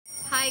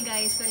Hi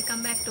guys,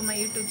 welcome back to my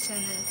YouTube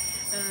channel.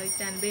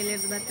 ಇತ್ತಾನು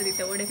ಬೇಲೆರ್ದು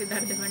ಬರ್ತದಿತ್ತ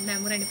ಒಡೆಪಿದಾರ್ದೆ ಮಂಡ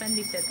ಮುರಣಿ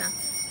ಪಂದಿತ್ತ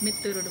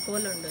ಮಿತ್ತೂರುಡು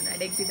ಕೋಲುಂಡು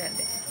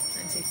ಅಡೆಗ್ಬಿದಾರ್ದೆ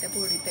ಅಂಚೆ ಇತ್ತ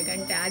ಪೋಡಿತ್ತ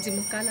ಗಂಟೆ ಆಜಿ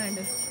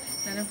ಮುಕ್ಕಾಲಾಂಡು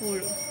ನನ್ನ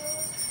ಪೋಡು.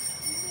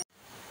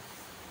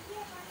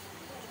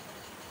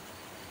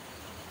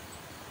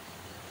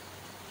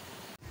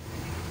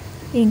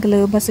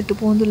 ಇಂಕಲು ಬಸ್ಸಿಟ್ಟು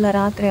ಪೋಂದುಲ್ಲ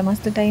ರಾತ್ರಿ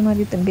ಮಸ್ತ್ ಟೈಮ್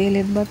ಆಗಿತ್ತು.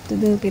 ಬೇಲೆರ್ದು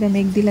ಬರ್ತದು ಪಿರ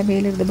ಮೆಗ್ದಿಲ್ಲ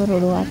ಬೇಲೆರ್ದು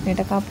ಬರೋಡು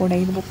ಆತ್ನೇಟ ಕಾಪೋಡ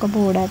ಇದು ಬುಕ್ಕ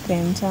ಪೋಡ ಆತ್ರೆ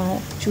ಅಂಚ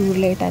ಚೂರು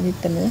ಲೇಟ್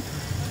ಆಗಿತ್ತು.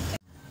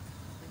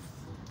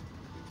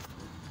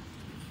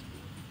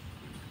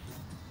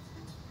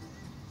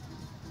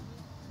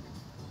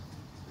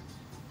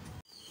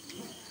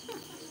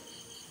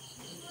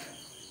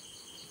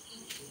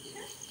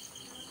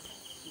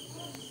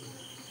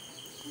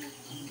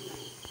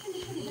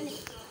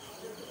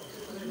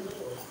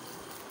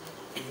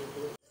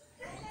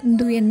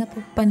 ಇಂದು ಎನ್ನ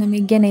ಪುಪ್ಪನ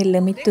ಮಿಗ್ಗೆನೆ ಇಲ್ಲ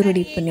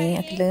ಮಿತ್ತುರುಡಿಪ್ಪುನೆ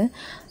ಅಕ್ಲು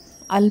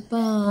ಅಲ್ಪ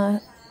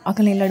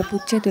ಅಕಲೆಲ್ಲಡು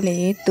ಪುಚ್ಚೆ ತುಲೆ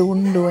ಏತ್ತು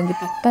ಉಂಡು ಒಂಜಿ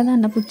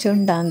ಪತ್ತದನ್ನ ಪುಚ್ಚೆ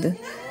ಉಂಡಾಂದು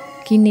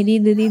ಕಿನ್ನಿ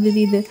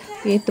ದೀದು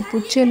ಏತ್ತು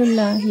ಪುಚ್ಚೆಲುಲ್ಲ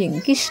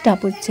ಎಂಕಿಷ್ಟ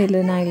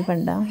ಪುಚ್ಚೆಲು ನಾಯಿಲ್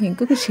ಪಂಡ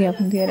ಎಂಕು ಖುಷಿ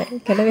ಆಪುಂದಿಯರೆ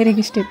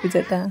ಕೆಲವೇರೆಗೆ ಇಷ್ಟ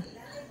ಇಪ್ಪುಜತ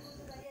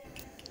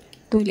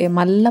ತೂಲೆ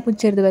ಮಲ್ಲ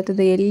ಪುಚ್ಚೆರ್ದು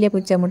ಬರ್ತದೆ ಎಲ್ಯ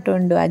ಪುಚ್ಚೆ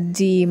ಮುಟ್ಟುಂಡು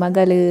ಅಜ್ಜಿ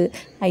ಮಗಳು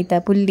ಐತ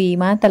ಪುಲ್ಲಿ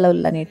ಮಾತಲ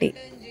ಉಲ್ಲ ನೆಟಿ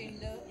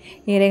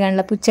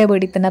ಏರೆಗಂಡ್ಲ ಪುಚ್ಚೆ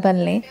ಬಡಿತನ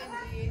ಪಲ್ಲೆ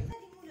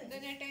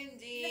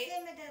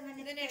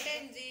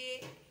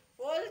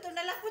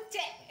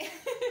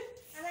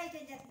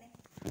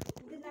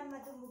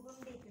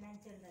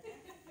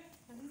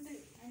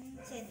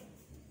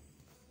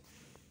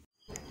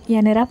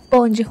ಯಾನೆರಪ್ಪ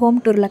ಒಂಜಿ ಹೋಮ್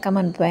ಟೂರ್ ಲಕ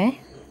ಮನ್ಪೆ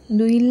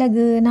ಇಂದು ಇಲ್ಲಗ್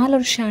 4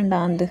 ವರ್ಷ ಅಂಡ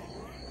ಅಂದು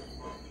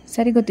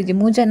ಸರಿ ಗೊತ್ತಿಜ್ಜಿ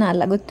ಮೂಜನ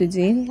ಅಲ್ಲ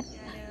ಗೊತ್ತಿಜ್ಜಿ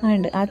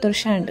ಅಂಡ್ 4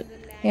 ವರ್ಷ ಅಂಡು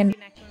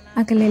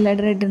ಅಕಲೆಲ್ಲ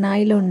ರೆಡ್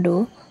ನಾಯಿಲುಂಡು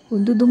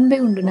ಉಂದು ದುಂಬೆ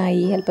ಉಂಡು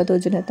ನಾಯಿ ಅಲ್ಪ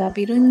ತೋಜುನತ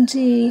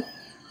ಪಿರೊಂಜಿ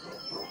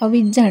ಅವು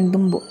ಇಜ್ಜಂಡು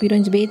ದುಂಬು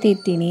ಪಿರೊಂಜಿ ಬೇತೆ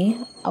ಎತ್ತೀನಿ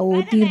ಅವು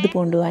ತೀರ್ದು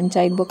ಪೋಂಡು ಅಂಚ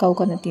ಐದು ಬೊಕ್ಕ ಅವು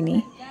ಕೊನತೀನಿ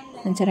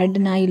ಅಂಚ ರೆಡ್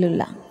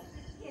ನಾಯಿಲುಲ್ಲ.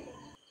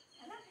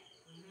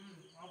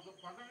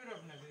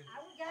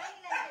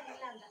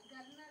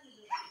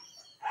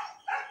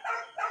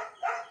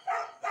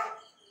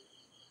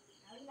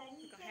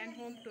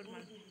 ಹೋಮ್ ಟೂರ್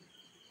ಮಾಡಿ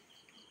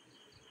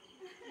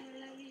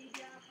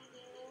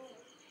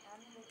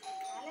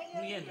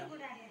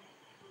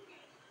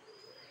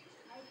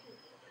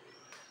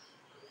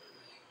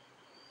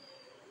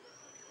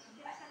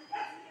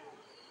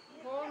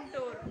home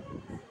tour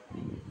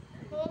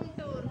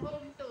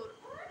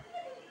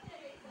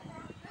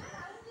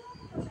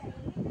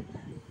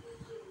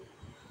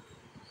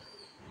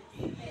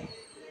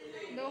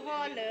the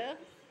hall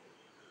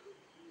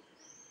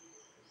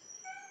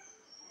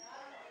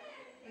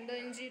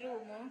ಒಂದೊಂಜಿ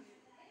room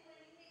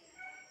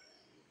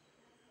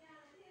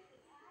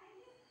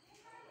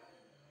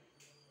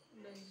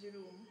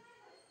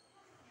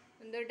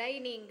ಒಂದು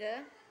ಡೈನಿಂಗ್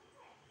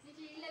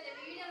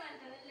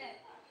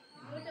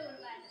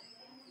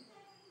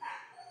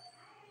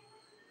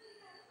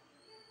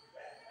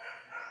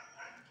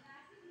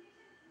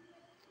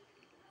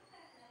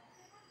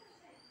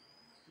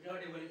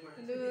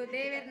ಇದು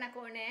ದೇವರನ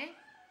ಕೋಣೆ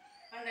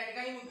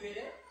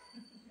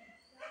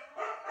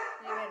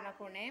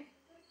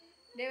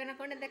ದೇವರನ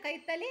ಕೋಣೆ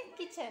ಕೈತಲ್ಲಿ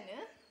ಕಿಚನ್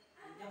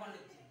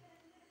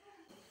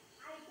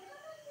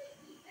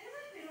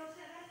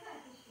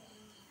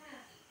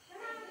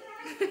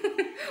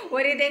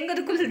ಒರೇ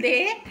ದೆಂಗದು ಕುಲ್ದೆ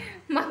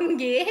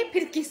ಮಂಗೆ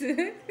ಪಿರ್ಕಿಸು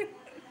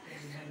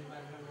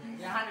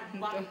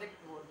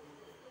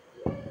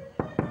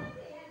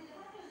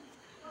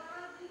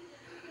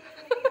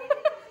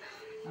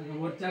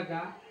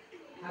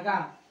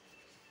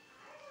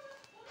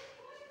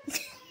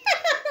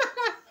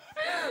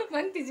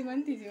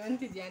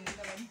ಮಂತಿಜಿ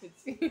ಅನ್ನಿಲ್ಲ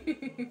ಮಂತಿಜಿ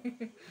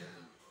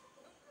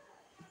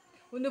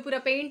ಒಂದು ಪೂರ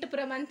ಪೇಂಟ್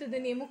ಪೂರ ಮಂತದ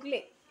ನೀ ಮುಕ್ಲೆ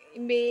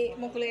ಇಂಬೆ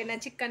ಮುಕ್ಲೆನ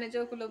ಚಿಕ್ಕನ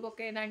ಜೋಕುಲು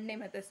ಬೊಕ್ಕೆ ಅಣ್ಣೆ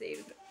ಮತ್ತೆ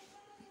ಸೇರಿದ್ರು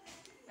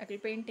ಅಕ್ಲಿ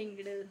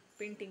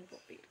ಪೇಂಟಿಂಗ್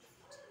ಪೋಪೀರು.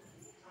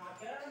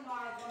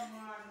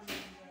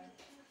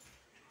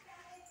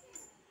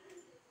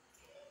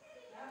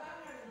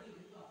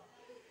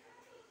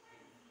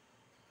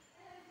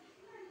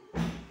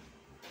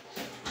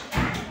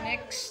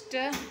 ನೆಕ್ಸ್ಟ್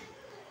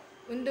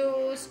ಒಂದು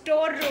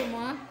ಸ್ಟೋರ್ ರೂಮ್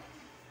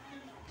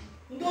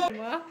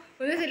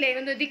ಒಂದು ಸಲ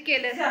ಒಂದು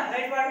ದಿಕ್ಕೆಲ್ಲ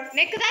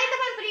ನೆಕ್ಕದಾಯ್ತ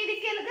ಪನ್ಪುರಿ ಈ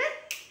ದಿಕ್ಕೆಲ್ಗ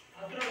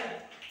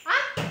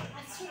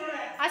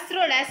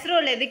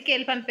ಹಸ್ರೋಳೆ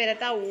ದಿಕ್ಕೆಲ್ ಪನ್ಪೇರ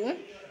ತಾವು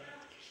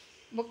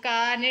ಬುಕ್ಕ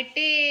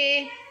ನೆಟ್ಟಿ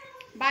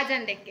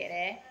ಬಾಜನ್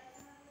ದೆಕ್ಕೆರೆ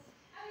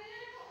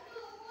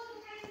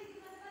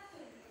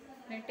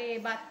ನೆಟ್ಟಿ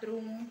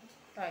ಬಾತ್ರೂಮ್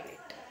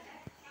ಟಾಯ್ಲೆಟ್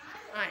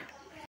ಆಂಡ್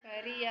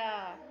ಕರಿಯ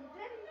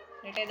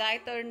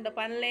ನೆಟ್ಟೆದಾಯ್ತು ಉಂಡು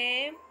ಪಲ್ಲೆ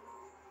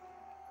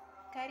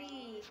ಕರಿ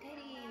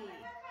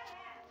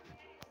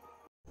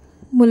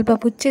ಮುಲ್ಪ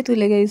ಪುಚ್ಚೆ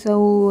ತುಲೆಗೆ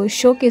ಅವು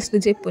ಶೋಕೇಸ್ದು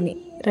ಜೆಪ್ಪುನಿ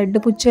ರೆಡ್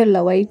ಪುಚ್ಚೆ ಅಲ್ಲ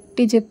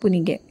ವೈಟ್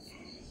ಜೆಪ್ಪುನಿಗೆ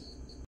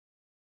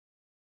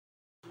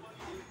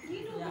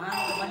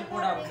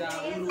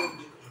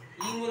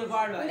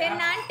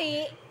ಆಂಟಿ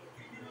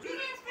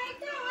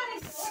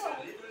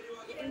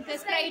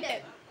ಸ್ಪ್ರೈಟ್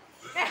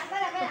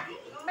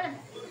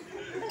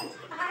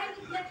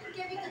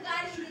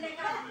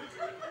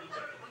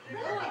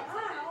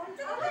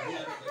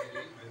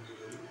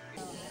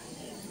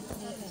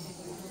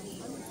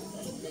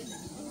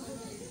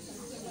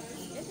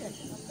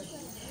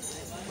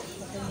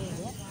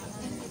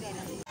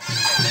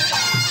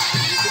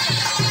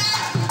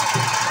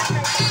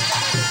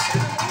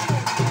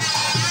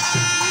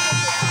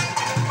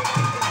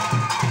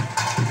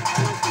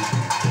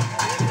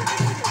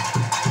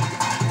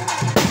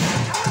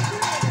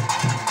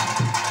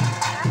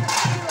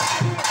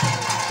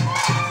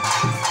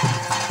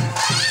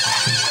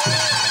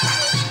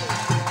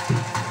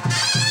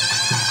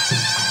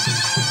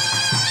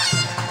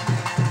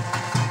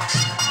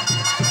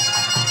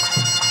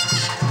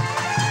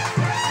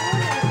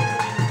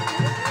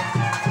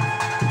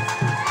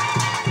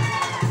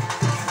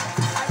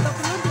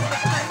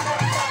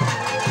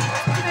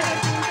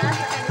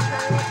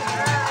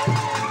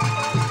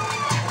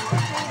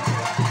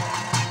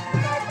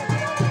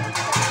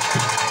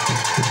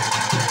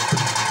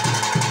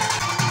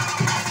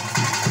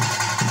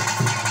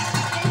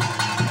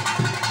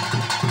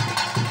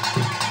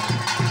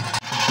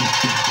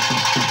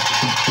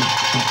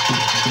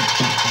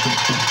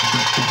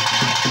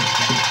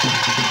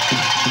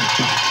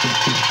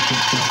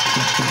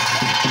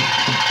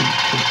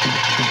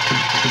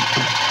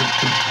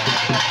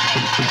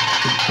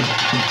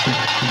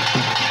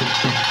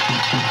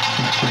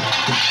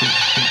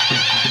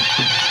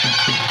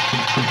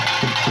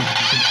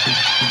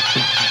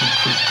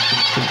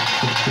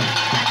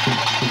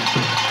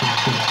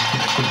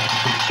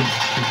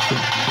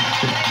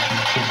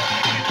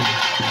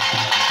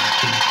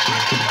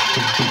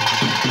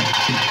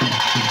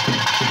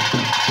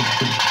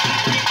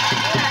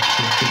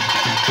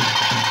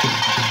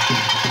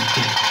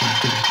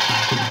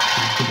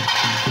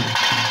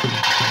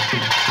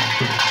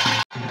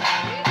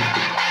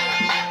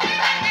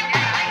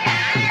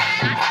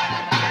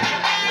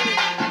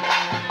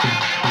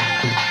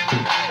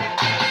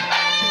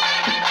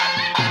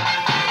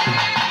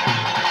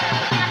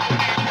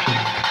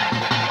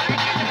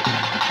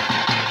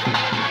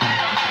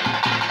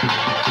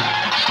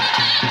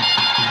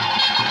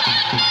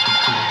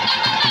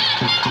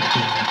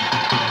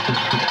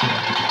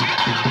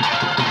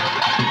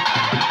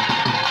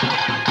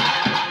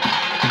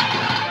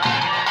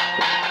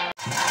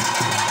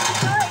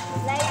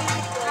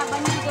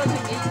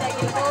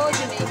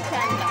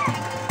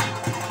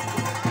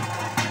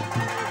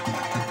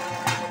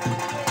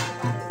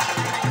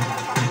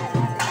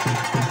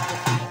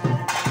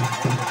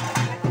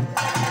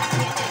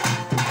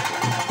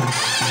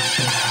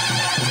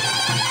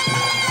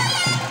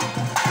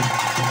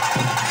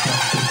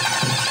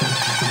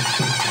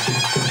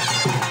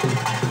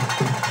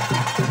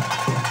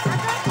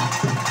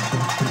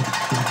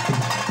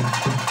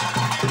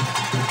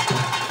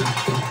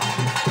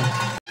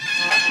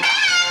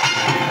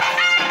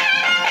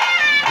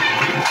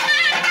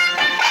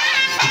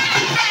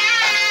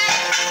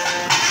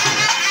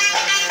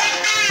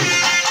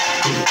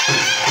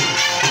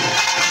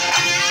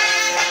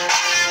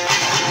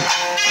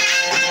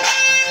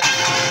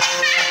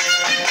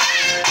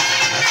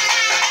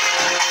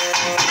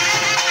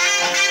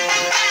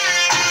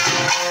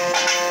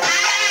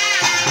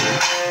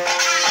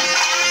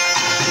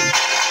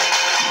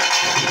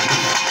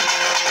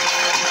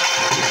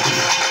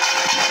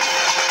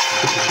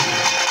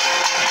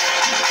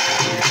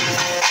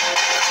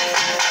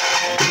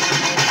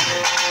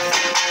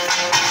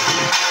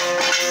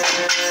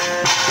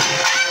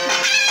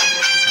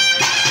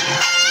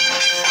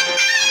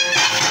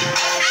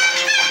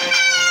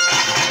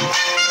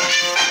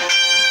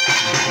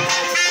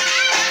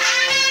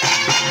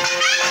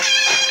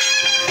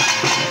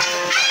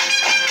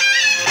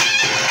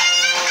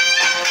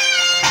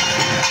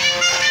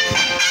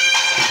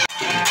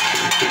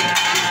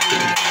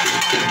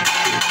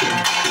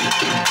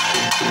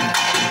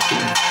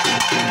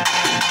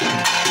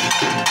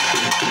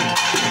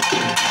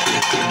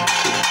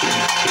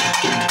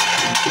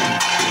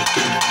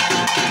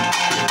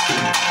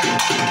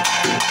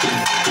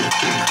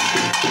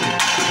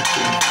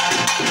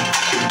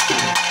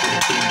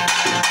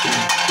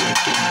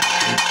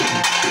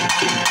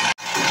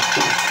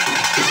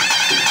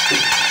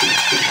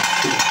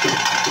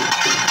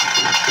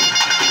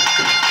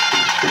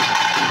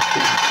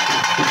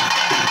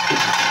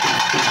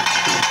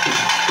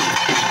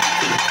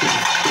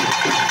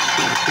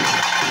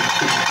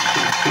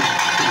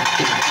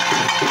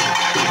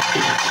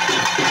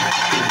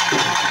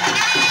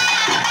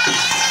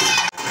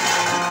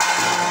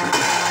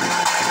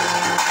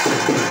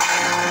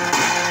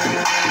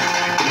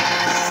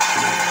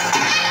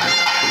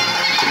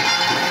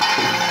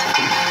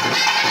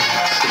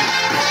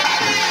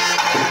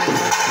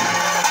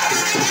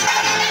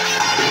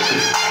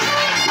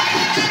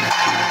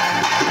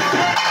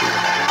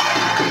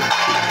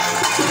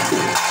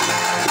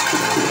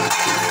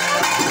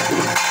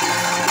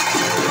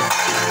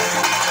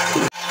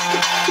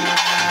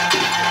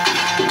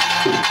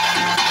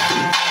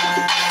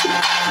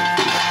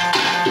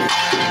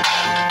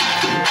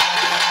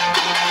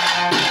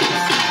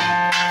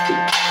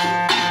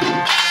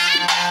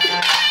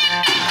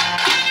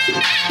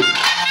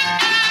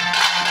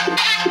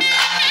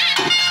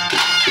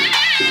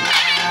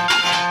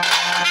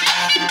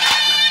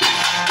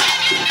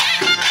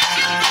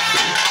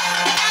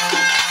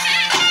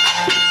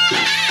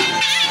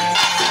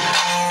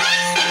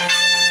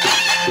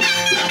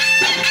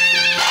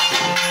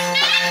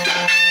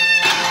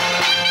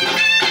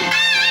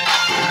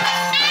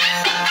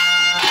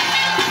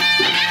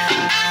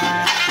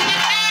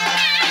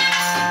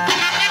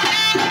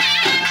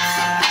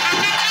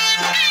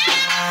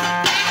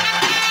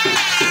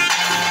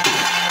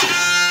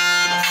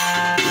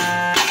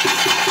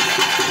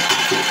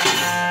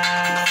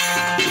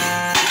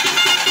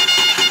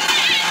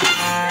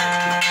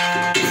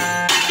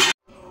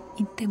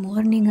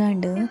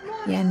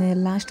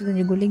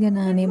ಈಗ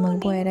ನಾನೇ ಮಗ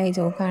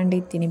ಪೋಯರಾಯ್ಜ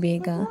ಕಾಂಡಿತ್ತೀನಿ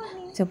ಬೇಗ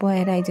ಸೊ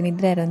ಪೋಯರಾಯ್ಜ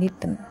ನಿದ್ರೆ ಇರೋದು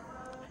ಇತ್ತನು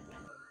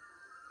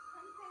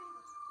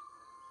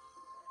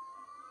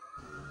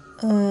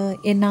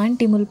ಎನ್ನ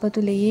ಆಂಟಿ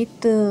ಮುಲ್ಪತುಲೆ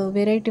ಏತ್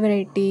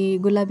ವೆರೈಟಿ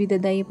ಗುಲಾಬಿದ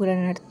ದೈ ಪೂರ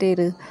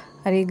ನಡ್ತೇರು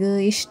ಅರೆಗ್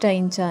ಇಷ್ಟ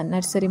ಇಂಚ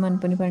ನರ್ಸರಿ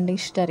ಮನ್ಪುನಿ ಪಂಡ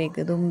ಇಷ್ಟ ಅರೆಗ್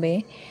ದುಂಬೆ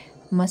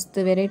ಮಸ್ತ್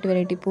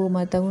ವೆರೈಟಿ ಪೂ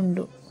ಮಾತ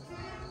ಉಂಡು.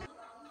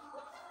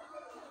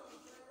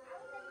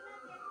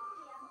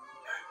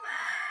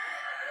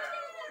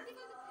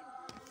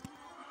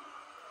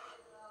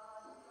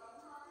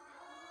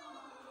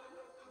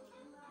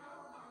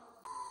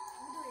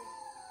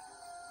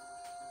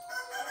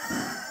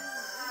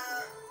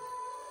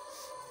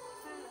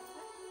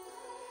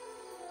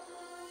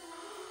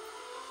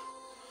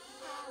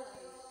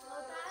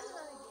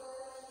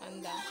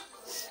 ಅಂದ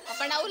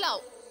ಅಪ್ಪಣ್ಣ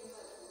ಅವಲಾವ್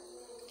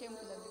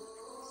ಕೆಂಪುದಾವು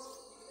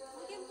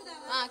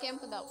ಹಾಂ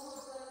ಕೆಂಪುದಾವು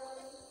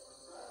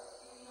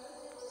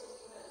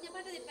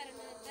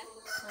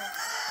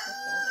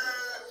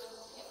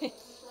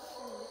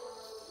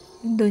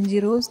ಇದೊಂಜಿ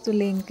ರೋಸ್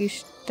ತುಲೆ ಇಂಕ್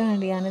ಇಷ್ಟ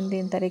ಅಂಡಿ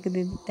ಆನಂದೇನು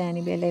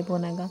ತರೆಕದಿದ್ದಾನೆ ಬೆಲೆ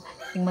ಪೋನಾಗ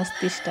ಹಿಂಗೆ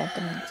ಮಸ್ತ್ ಇಷ್ಟ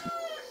ಆಯ್ತು ನನಗೆ.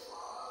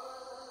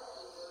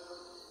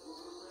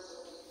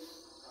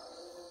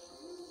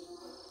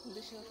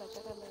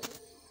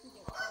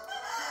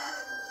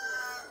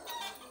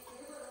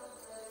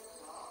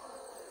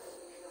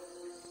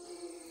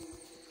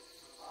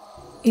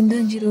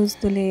 ಇಂದೊಂಜಿ ರೋಸ್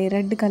ತುಲೆ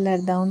ರೆಡ್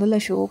ಕಲರ್ದ ಒಂದುಲ್ಲ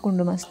ಶೋಕ್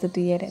ಉಂಡು ಮಸ್ತ್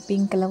ತುಯ್ಯರೆ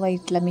ಪಿಂಕ್ಲ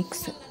ವೈಟ್ಲ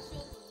ಮಿಕ್ಸ್.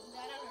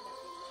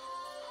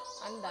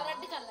 ಅಂದ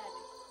ರೆಡ್ ಕಲರ್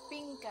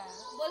ಪಿಂಕ್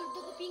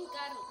ಬೊಲ್ದುಗು ಪಿಂಕ್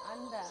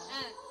ಅಂದ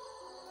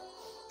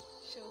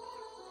ಶೋ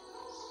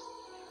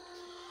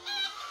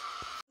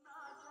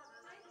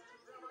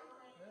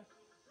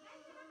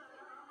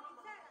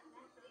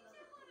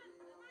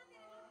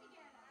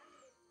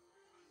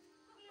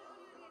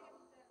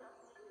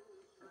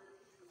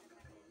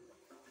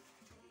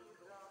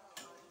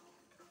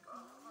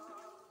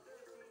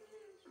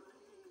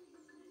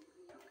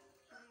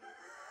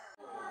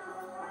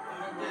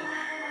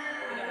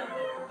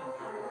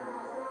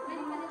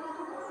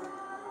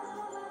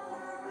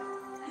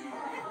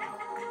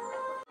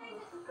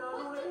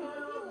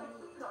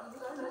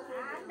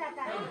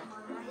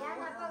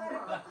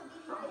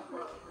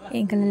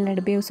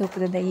ಎಂಕಲೆಲ್ಲಡೆ ಬೇವು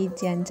ಸೊಪ್ಪುದ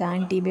ಈಜಿ ಅಂಚ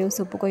ಆಂಟಿ ಬೇವು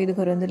ಸೊಪ್ಪು ಕೊಯ್ದು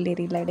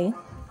ಕೊರೊಂದುಲ್ಲೇರಿ ಇಲ್ಲಡೆ.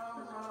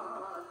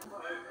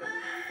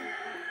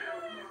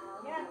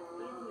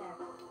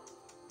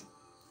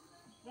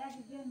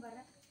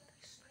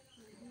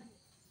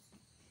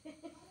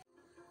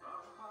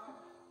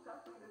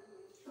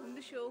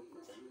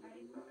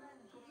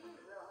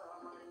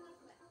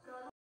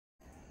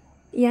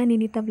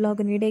 ಯಾನಿನಿತ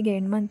ವ್ಲಾಗ್ ನಿಡೆಗೆ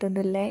ಎಂಡ್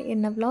ಮಂತೊಂದುಲ್ಲೆ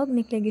ಎನ್ನ ವ್ಲಾಗ್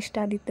ನಿಕ್ಲೆಗ್ ಇಷ್ಟ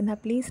ಆದಿತ್ತನ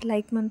ಪ್ಲೀಸ್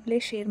ಲೈಕ್ ಮನ್ಪ್ಲೆ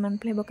ಶೇರ್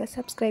ಮನ್ಪ್ಲೆ ಬೊಕ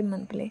subscribe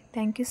ಮನ್ಪ್ಲೆ.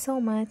 Thank you so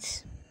much.